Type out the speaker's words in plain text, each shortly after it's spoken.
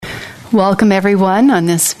Welcome everyone on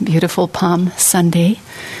this beautiful Palm Sunday.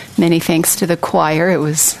 Many thanks to the choir. It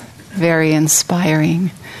was very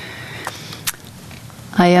inspiring.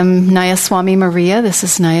 I am Nayaswami Maria. This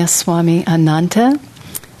is Nayaswami Ananta.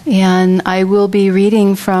 And I will be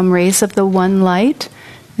reading from Rays of the One Light.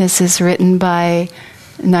 This is written by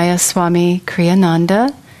Nayaswami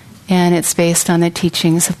Kriyananda, and it's based on the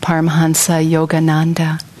teachings of Paramahansa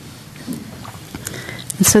Yogananda.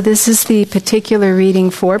 So this is the particular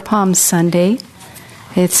reading for Palm Sunday.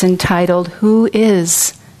 It's entitled, Who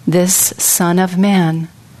is this Son of Man?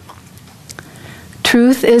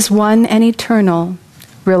 Truth is one and eternal.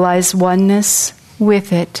 Realize oneness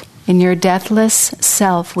with it in your deathless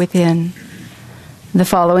self within. The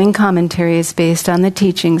following commentary is based on the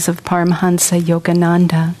teachings of Paramahansa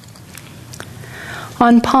Yogananda.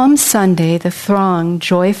 On Palm Sunday, the throng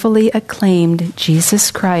joyfully acclaimed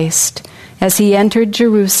Jesus Christ as he entered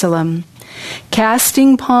Jerusalem,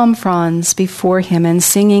 casting palm fronds before him and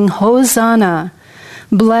singing, Hosanna!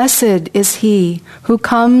 Blessed is he who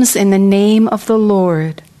comes in the name of the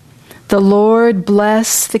Lord. The Lord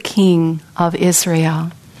bless the King of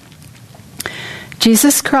Israel.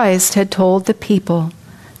 Jesus Christ had told the people,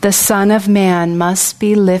 the Son of Man must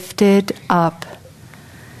be lifted up.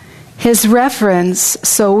 His reference,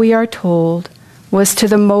 so we are told, was to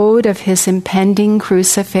the mode of his impending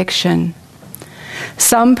crucifixion.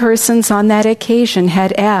 Some persons on that occasion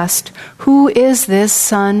had asked, Who is this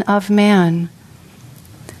Son of Man?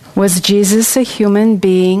 Was Jesus a human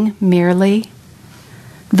being merely?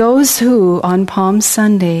 Those who, on Palm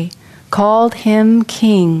Sunday, called him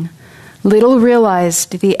King, little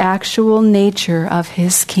realized the actual nature of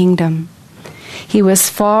his kingdom. He was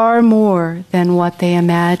far more than what they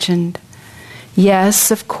imagined.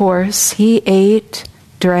 Yes, of course, he ate,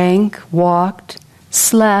 drank, walked,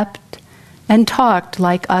 slept, and talked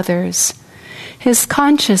like others. His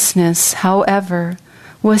consciousness, however,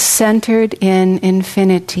 was centered in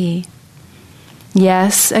infinity.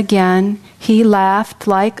 Yes, again, he laughed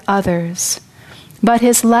like others, but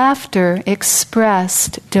his laughter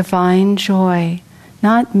expressed divine joy,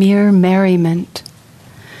 not mere merriment.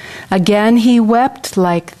 Again, he wept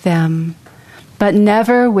like them, but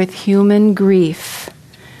never with human grief.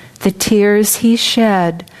 The tears he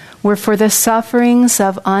shed were for the sufferings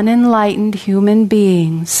of unenlightened human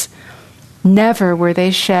beings. Never were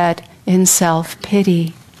they shed in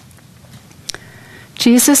self-pity.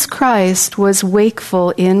 Jesus Christ was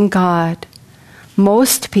wakeful in God.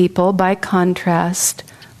 Most people, by contrast,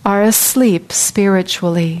 are asleep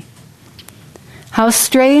spiritually. How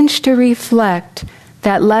strange to reflect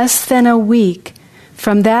that less than a week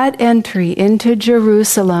from that entry into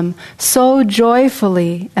Jerusalem, so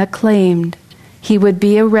joyfully acclaimed, he would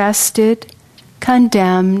be arrested,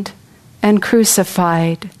 condemned, and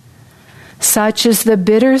crucified. Such is the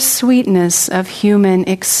bitter sweetness of human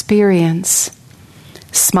experience.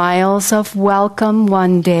 Smiles of welcome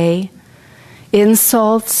one day,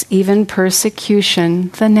 insults, even persecution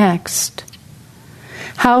the next.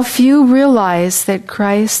 How few realize that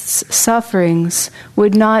Christ's sufferings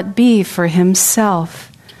would not be for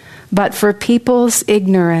himself, but for people's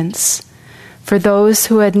ignorance, for those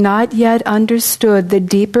who had not yet understood the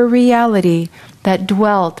deeper reality that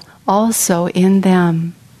dwelt also in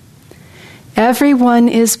them. Everyone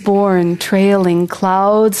is born trailing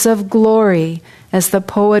clouds of glory, as the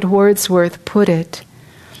poet Wordsworth put it.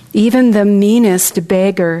 Even the meanest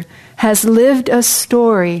beggar has lived a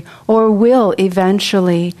story or will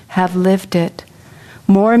eventually have lived it,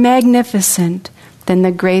 more magnificent than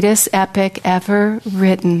the greatest epic ever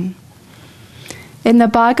written. In the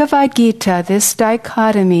Bhagavad Gita, this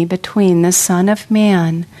dichotomy between the Son of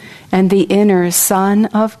Man and the inner Son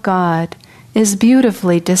of God is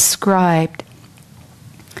beautifully described.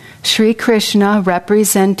 Sri Krishna,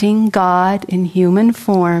 representing God in human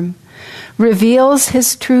form, reveals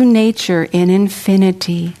his true nature in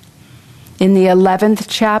infinity. In the 11th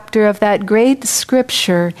chapter of that great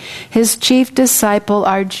scripture, his chief disciple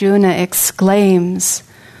Arjuna exclaims,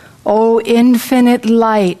 O infinite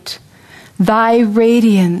light, thy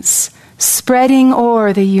radiance, spreading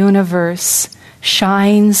o'er the universe,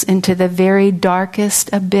 shines into the very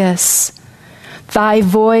darkest abyss. Thy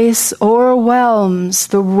voice o'erwhelms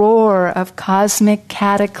the roar of cosmic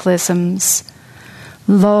cataclysms.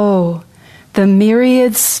 Lo, the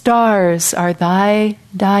myriad stars are thy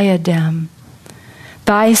diadem.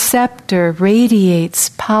 Thy scepter radiates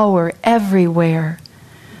power everywhere.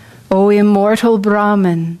 O immortal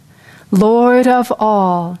Brahman, Lord of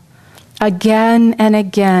all, again and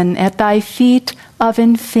again at thy feet of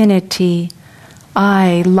infinity,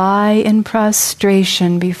 I lie in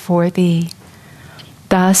prostration before thee.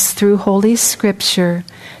 Thus, through Holy Scripture,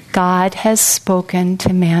 God has spoken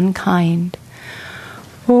to mankind.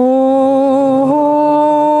 Om,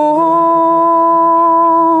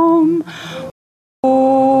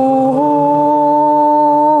 Om,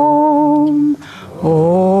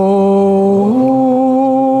 Om.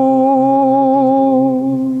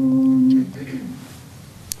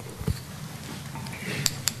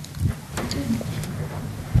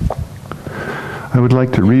 I would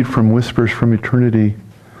like to read from Whispers from Eternity.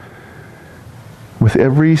 With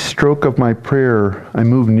every stroke of my prayer, I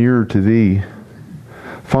move nearer to Thee.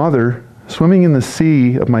 Father, swimming in the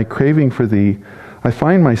sea of my craving for Thee, I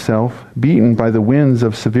find myself beaten by the winds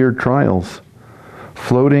of severe trials,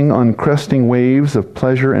 floating on cresting waves of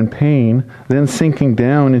pleasure and pain, then sinking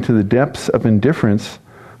down into the depths of indifference.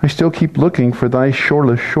 I still keep looking for Thy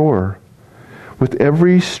shoreless shore. With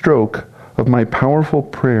every stroke of my powerful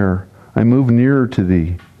prayer, I move nearer to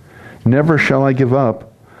Thee. Never shall I give up.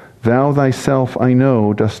 Thou Thyself, I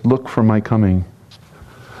know, dost look for my coming.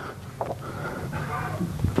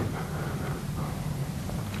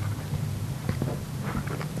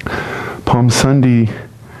 Palm Sunday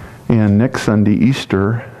and next Sunday,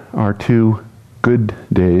 Easter, are two good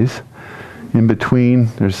days. In between,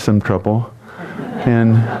 there's some trouble.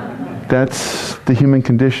 And that's the human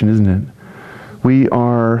condition, isn't it? We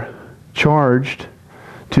are charged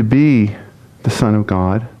to be the Son of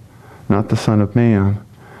God, not the Son of Man.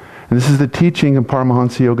 And this is the teaching of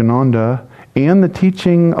Paramahansa Yogananda and the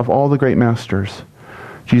teaching of all the great masters.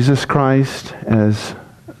 Jesus Christ, as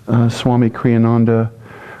Swami Kriyananda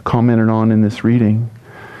commented on in this reading,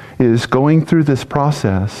 is going through this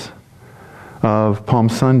process of Palm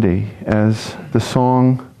Sunday as the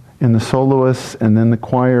song and the soloists and then the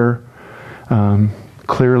choir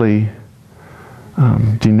clearly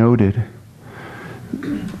denoted,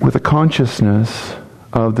 with a consciousness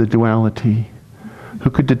of the duality. Who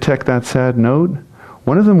could detect that sad note?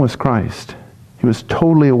 One of them was Christ. He was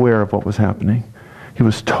totally aware of what was happening. He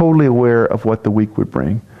was totally aware of what the week would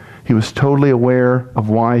bring. He was totally aware of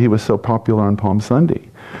why he was so popular on Palm Sunday.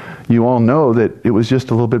 You all know that it was just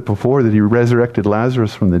a little bit before that he resurrected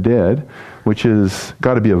Lazarus from the dead, which is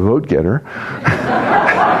got to be a vote getter.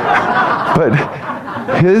 But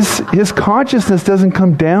his consciousness doesn't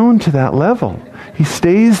come down to that level. He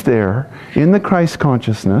stays there in the Christ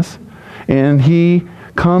consciousness, and he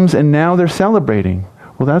comes, and now they're celebrating.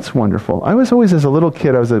 Well, that's wonderful. I was always, as a little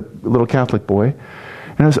kid, I was a little Catholic boy,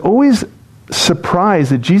 and I was always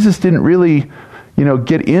surprised that Jesus didn't really,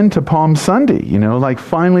 get into Palm Sunday. Like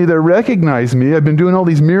finally they recognize me. I've been doing all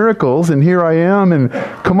these miracles, and here I am, and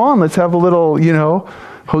come on, let's have a little,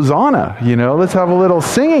 Hosanna, let's have a little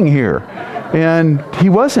singing here. And he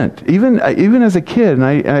wasn't, even as a kid. And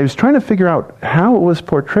I was trying to figure out how it was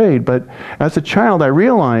portrayed, but as a child I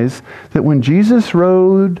realized that when Jesus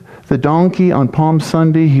rode the donkey on Palm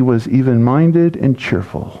Sunday, he was even-minded and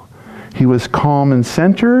cheerful. He was calm and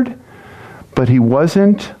centered, but he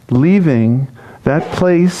wasn't leaving that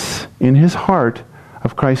place in his heart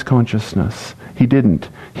of Christ consciousness. He didn't.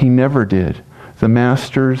 He never did. The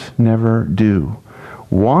masters never do.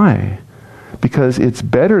 Why? Because it's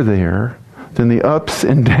better there than the ups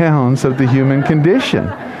and downs of the human condition.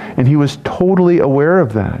 And he was totally aware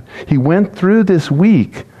of that. He went through this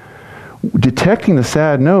week detecting the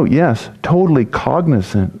sad note, yes, totally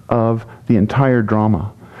cognizant of the entire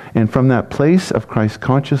drama. And from that place of Christ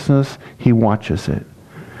consciousness, he watches it.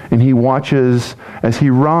 And he watches, as he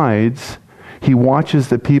rides, he watches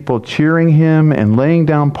the people cheering him and laying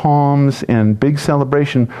down palms and big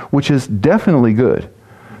celebration, which is definitely good.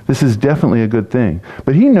 This is definitely a good thing.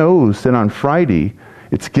 But he knows that on Friday,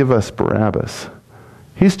 it's give us Barabbas.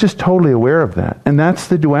 He's just totally aware of that. And that's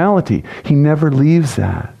the duality. He never leaves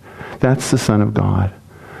that. That's the Son of God.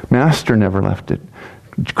 Master never left it.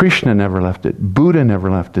 Krishna never left it. Buddha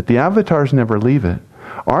never left it. The avatars never leave it.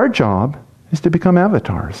 Our job is to become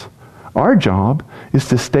avatars. Our job is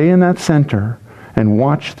to stay in that center and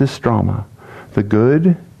watch this drama, the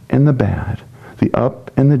good and the bad, the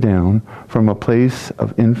up and the down, from a place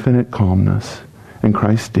of infinite calmness. And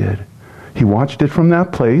Christ did. He watched it from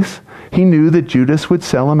that place. He knew that Judas would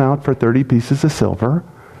sell him out for 30 pieces of silver.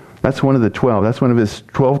 That's one of the 12. That's one of his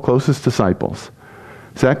 12 closest disciples.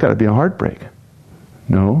 So that got to be a heartbreak.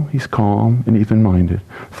 No, he's calm and even-minded.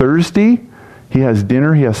 Thursday, he has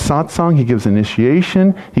dinner, he has satsang, he gives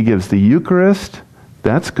initiation, he gives the Eucharist.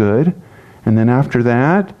 That's good. And then after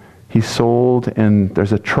that, he's sold and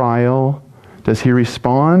there's a trial. Does he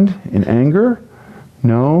respond in anger?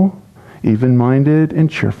 No. Even-minded and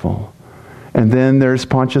cheerful. And then there's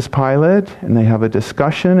Pontius Pilate, and they have a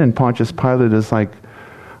discussion, and Pontius Pilate is like,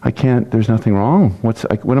 there's nothing wrong. What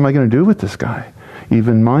am I going to do with this guy?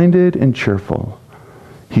 Even-minded and cheerful.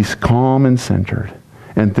 He's calm and centered.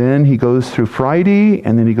 And then he goes through Friday,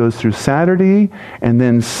 and then he goes through Saturday, and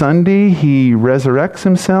then Sunday he resurrects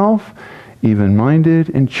himself, even-minded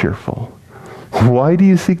and cheerful. Why do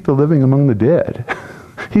you seek the living among the dead?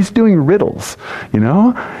 He's doing riddles,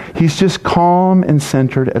 He's just calm and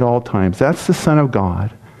centered at all times. That's the Son of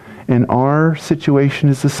God. And our situation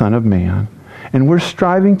is the Son of Man. And we're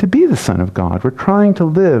striving to be the Son of God. We're trying to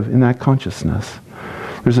live in that consciousness.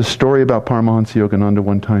 There's a story about Paramahansa Yogananda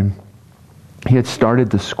one time. He had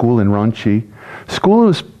started the school in Ranchi. School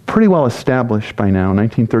was pretty well established by now. In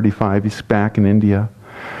 1935, he's back in India.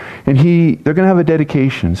 And they're going to have a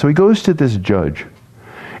dedication. So he goes to this judge.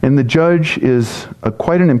 And the judge is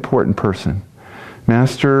quite an important person.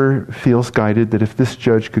 Master feels guided that if this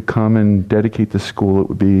judge could come and dedicate the school, it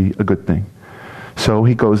would be a good thing. So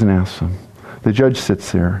he goes and asks him. The judge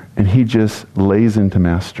sits there, and he just lays into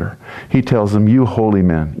Master. He tells him, you holy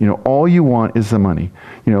men, all you want is the money.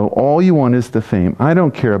 All you want is the fame. I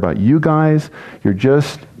don't care about you guys.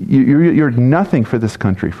 You're nothing for this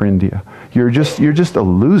country, for India. You're just a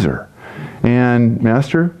loser. And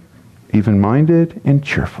Master, even-minded and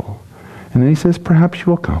cheerful. And then he says, perhaps you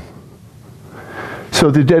will come.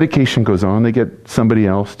 So the dedication goes on. They get somebody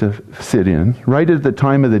else to sit in. Right at the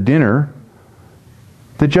time of the dinner,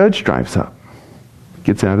 the judge drives up.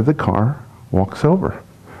 Gets out of the car, walks over.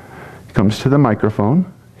 He comes to the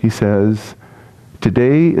microphone. He says,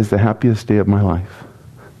 today is the happiest day of my life.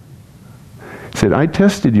 He said, I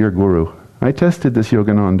tested your guru. I tested this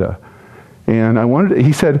Yogananda. And I wanted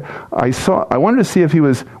to see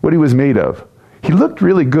what he was made of. He looked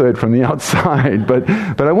really good from the outside, but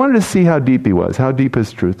I wanted to see how deep he was, how deep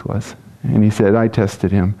his truth was. And he said, I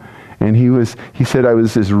tested him. And he said, I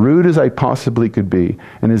was as rude as I possibly could be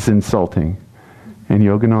and as insulting. And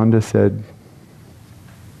Yogananda said,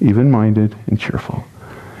 even-minded and cheerful.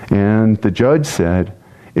 And the judge said,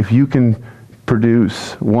 if you can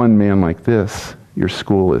produce one man like this, your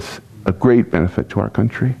school is a great benefit to our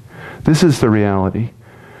country. This is the reality,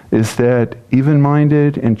 is that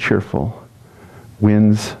even-minded and cheerful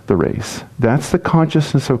wins the race. That's the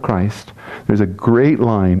consciousness of Christ. There's a great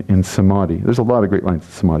line in Samadhi. There's a lot of great lines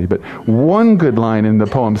in Samadhi, but one good line in the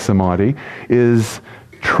poem Samadhi is,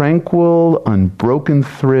 tranquil, unbroken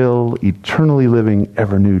thrill, eternally living,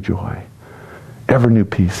 ever new joy, ever new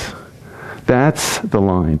peace. That's the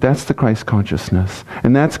line. That's the Christ consciousness.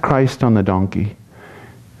 And that's Christ on the donkey.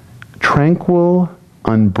 Tranquil,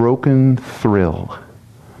 unbroken thrill.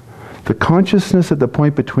 The consciousness at the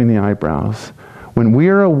point between the eyebrows, when we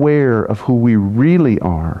are aware of who we really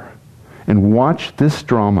are and watch this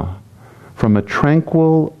drama from a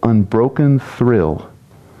tranquil, unbroken thrill,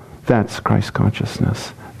 that's Christ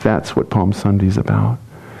consciousness. That's what Palm Sunday's about.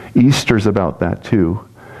 Easter's about that too,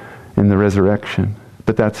 in the resurrection.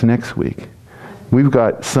 But that's next week. We've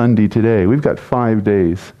got Sunday today. We've got 5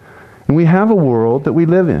 days. And we have a world that we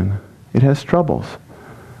live in. It has troubles.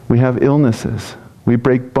 We have illnesses. We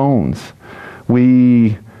break bones.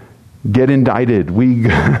 We get indicted. We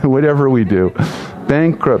whatever we do.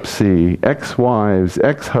 Bankruptcy, ex-wives,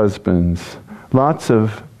 ex-husbands, lots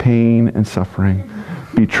of pain and suffering,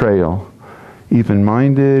 betrayal,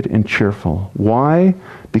 even-minded and cheerful. Why?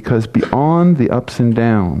 Because beyond the ups and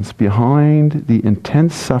downs, behind the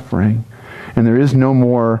intense suffering, and there is no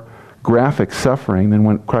more graphic suffering than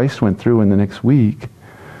what Christ went through in the next week,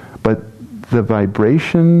 but the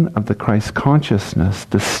vibration of the Christ consciousness,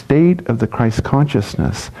 the state of the Christ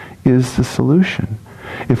consciousness is the solution.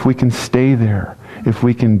 If we can stay there, if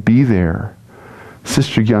we can be there.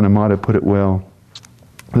 Sister Gyanamata put it well.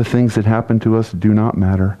 The things that happen to us do not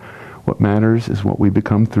matter. What matters is what we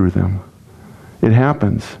become through them. It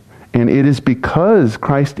happens. And it is because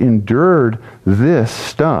Christ endured this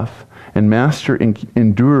stuff, and Master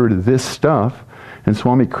endured this stuff, and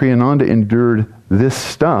Swami Kriyananda endured this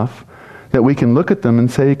stuff, that we can look at them and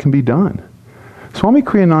say it can be done. Swami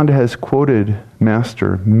Kriyananda has quoted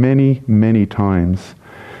Master many, many times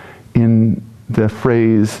in the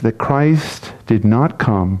phrase that Christ did not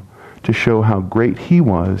come to show how great he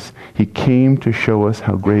was. He came to show us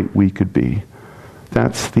how great we could be.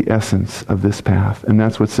 That's the essence of this path, and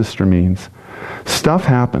that's what Sister means. Stuff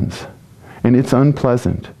happens, and it's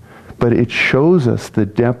unpleasant, but it shows us the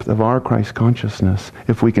depth of our Christ consciousness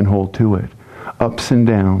if we can hold to it. Ups and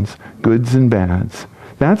downs, goods and bads.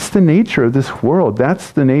 That's the nature of this world.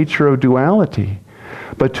 That's the nature of duality.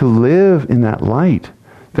 But to live in that light,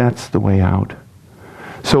 that's the way out.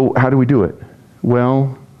 So how do we do it?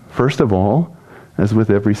 Well, first of all, as with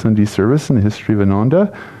every Sunday service in the history of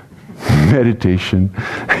Ananda, meditation.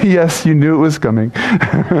 Yes, you knew it was coming.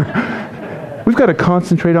 We've got to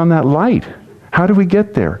concentrate on that light. How do we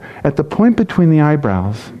get there? At the point between the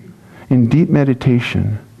eyebrows, in deep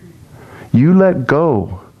meditation, you let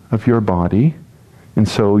go of your body, and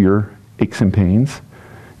so your aches and pains,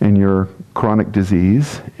 and your chronic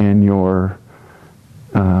disease, and your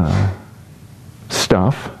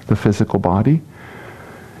stuff, the physical body.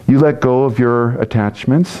 You let go of your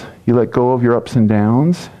attachments. You let go of your ups and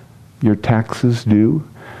downs, your taxes due,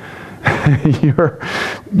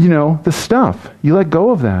 the stuff. You let go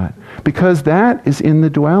of that. Because that is in the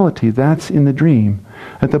duality. That's in the dream.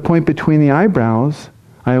 At the point between the eyebrows,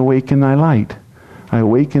 I awaken thy light. I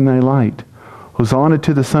awaken thy light. Hosanna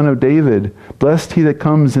to the Son of David. Blessed he that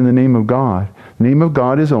comes in the name of God. The name of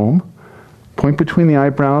God is Om. Point between the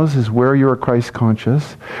eyebrows is where you are Christ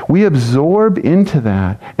conscious. We absorb into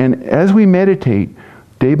that. And as we meditate,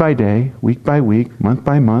 day by day, week by week, month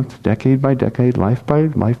by month, decade by decade, life by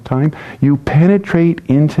lifetime, you penetrate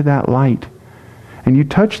into that light. And you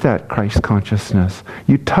touch that Christ consciousness.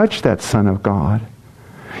 You touch that Son of God.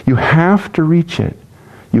 You have to reach it.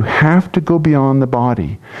 You have to go beyond the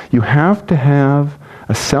body. You have to have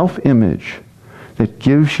a self-image that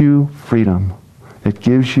gives you freedom, that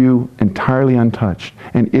gives you entirely untouched.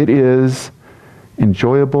 And it is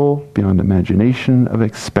enjoyable beyond imagination of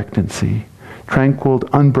expectancy, tranquil,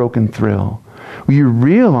 unbroken thrill. You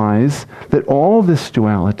realize that all this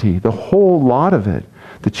duality, the whole lot of it,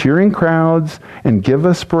 the cheering crowds and give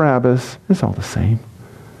us Barabbas, is all the same.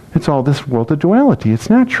 It's all this world of duality.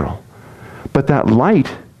 It's natural. But that light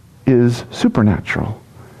is supernatural.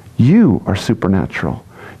 You are supernatural.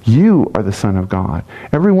 You are the Son of God.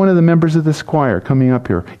 Every one of the members of this choir coming up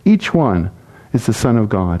here, each one is the Son of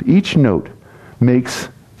God. Each note makes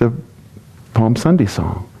the Palm Sunday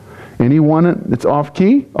song. Anyone that's off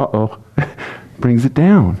key, brings it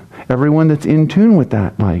down. Everyone that's in tune with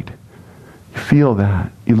that light, you feel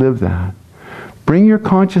that. You live that. Bring your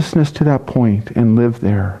consciousness to that point and live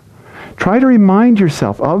there. Try to remind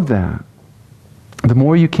yourself of that. The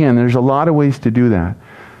more you can. There's a lot of ways to do that.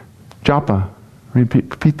 Japa.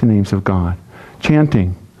 Repeat the names of God.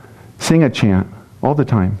 Chanting. Sing a chant all the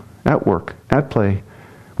time. At work. At play.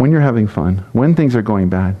 When you're having fun. When things are going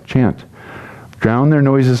bad. Chant. Drown their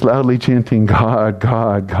noises loudly chanting God,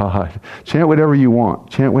 God, God. Chant whatever you want.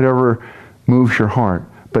 Chant whatever moves your heart.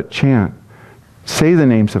 But chant. Say the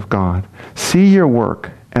names of God. See your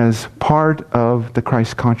work as part of the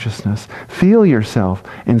Christ consciousness. Feel yourself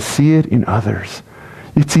and see it in others.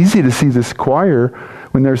 It's easy to see this choir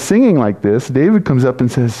when they're singing like this. David comes up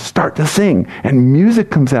and says, start to sing. And music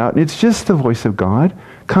comes out, and it's just the voice of God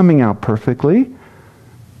coming out perfectly.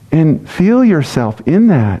 And feel yourself in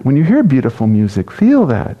that. When you hear beautiful music, feel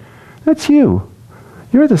that. That's you.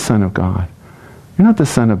 You're the Son of God. You're not the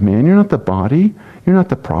Son of Man. You're not the body. You're not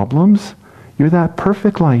the problems. You're that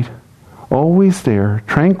perfect light. Always there.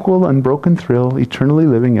 Tranquil, unbroken thrill. Eternally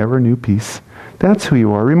living, ever new peace. That's who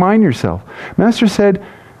you are. Remind yourself. Master said,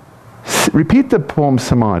 repeat the poem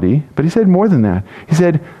Samadhi, but he said more than that. He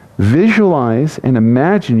said, visualize and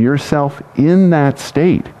imagine yourself in that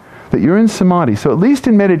state. That you're in Samadhi. So at least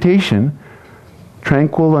in meditation,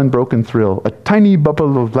 tranquil, unbroken thrill. A tiny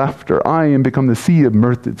bubble of laughter. I am become the sea of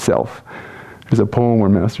mirth itself. There's a poem where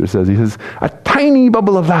Master says, he says, a tiny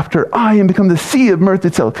bubble of laughter, I am become the sea of mirth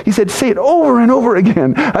itself. He said, say it over and over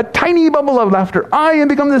again. A tiny bubble of laughter, I am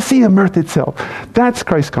become the sea of mirth itself. That's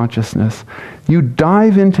Christ consciousness. You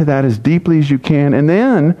dive into that as deeply as you can, and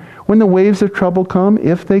then when the waves of trouble come,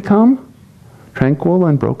 if they come, tranquil,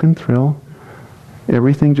 unbroken thrill,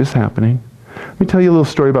 everything just happening. Let me tell you a little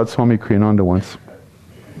story about Swami Kriyananda once.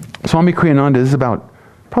 Swami Kriyananda is about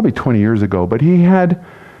probably 20 years ago, but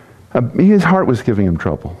his heart was giving him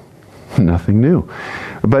trouble. Nothing new.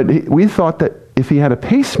 But we thought that if he had a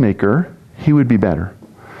pacemaker, he would be better.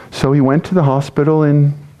 So he went to the hospital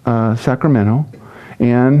in Sacramento,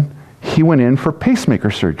 and he went in for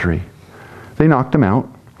pacemaker surgery. They knocked him out.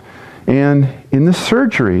 And in the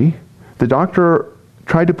surgery, the doctor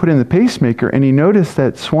tried to put in the pacemaker, and he noticed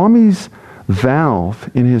that Swami's valve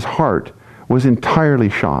in his heart was entirely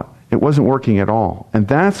shot. It wasn't working at all. And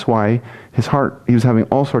that's why his heart, he was having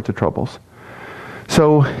all sorts of troubles.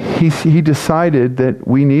 So he decided that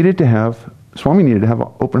Swami needed to have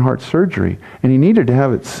open heart surgery, and he needed to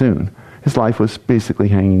have it soon. His life was basically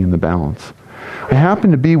hanging in the balance. I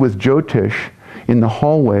happened to be with Jyotish in the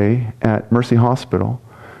hallway at Mercy Hospital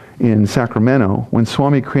in Sacramento when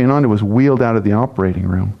Swami Kriyananda was wheeled out of the operating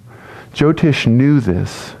room. Jyotish knew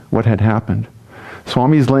what had happened.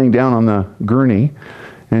 Swami's laying down on the gurney,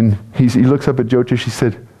 and he looks up at Jyotish. He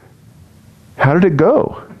said, how did it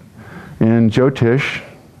go? And Jyotish,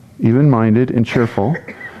 even-minded and cheerful,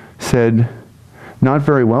 said, not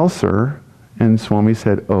very well, sir. And Swami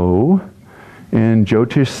said, oh. And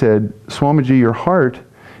Jyotish said, Swamiji, your heart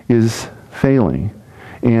is failing,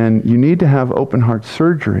 and you need to have open heart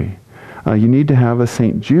surgery. You need to have a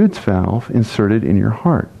St. Jude's valve inserted in your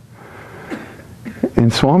heart.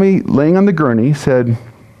 And Swami, laying on the gurney, said,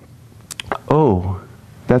 oh,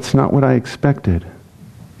 that's not what I expected.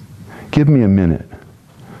 Give me a minute.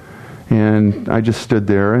 And I just stood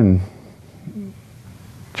there, and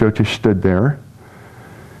Jyotish stood there.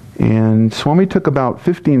 And Swami took about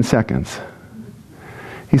 15 seconds.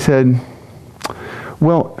 He said,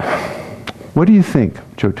 well, what do you think,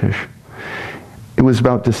 Jyotish? It was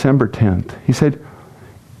about December 10th. He said,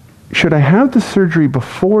 should I have the surgery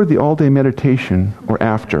before the all-day meditation or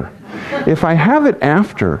after? If I have it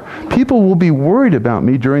after, people will be worried about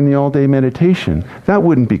me during the all-day meditation. That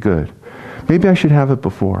wouldn't be good. Maybe I should have it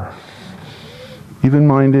before.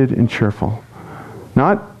 Even-minded and cheerful.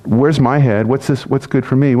 Not, where's my head? What's this? What's good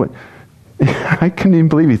for me? I couldn't even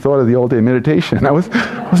believe he thought of the all-day meditation. I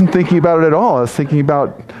wasn't thinking about it at all. I was thinking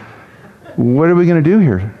about, what are we going to do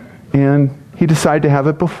here? And he decided to have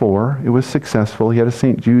it before. It was successful. He had a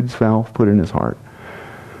St. Jude's valve put in his heart.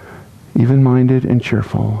 Even-minded and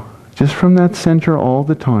cheerful. Just from that center all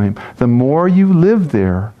the time. The more you live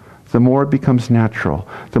there, the more it becomes natural.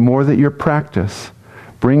 The more that your practice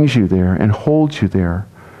brings you there and holds you there,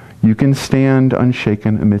 you can stand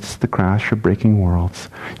unshaken amidst the crash of breaking worlds.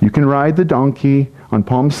 You can ride the donkey on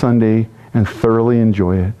Palm Sunday and thoroughly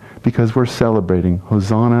enjoy it because we're celebrating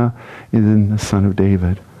Hosanna in the Son of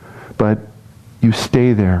David. But you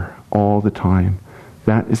stay there all the time.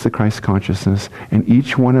 That is the Christ consciousness, and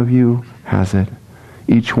each one of you has it.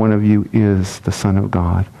 Each one of you is the Son of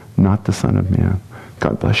God, not the Son of Man.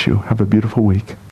 God bless you. Have a beautiful week.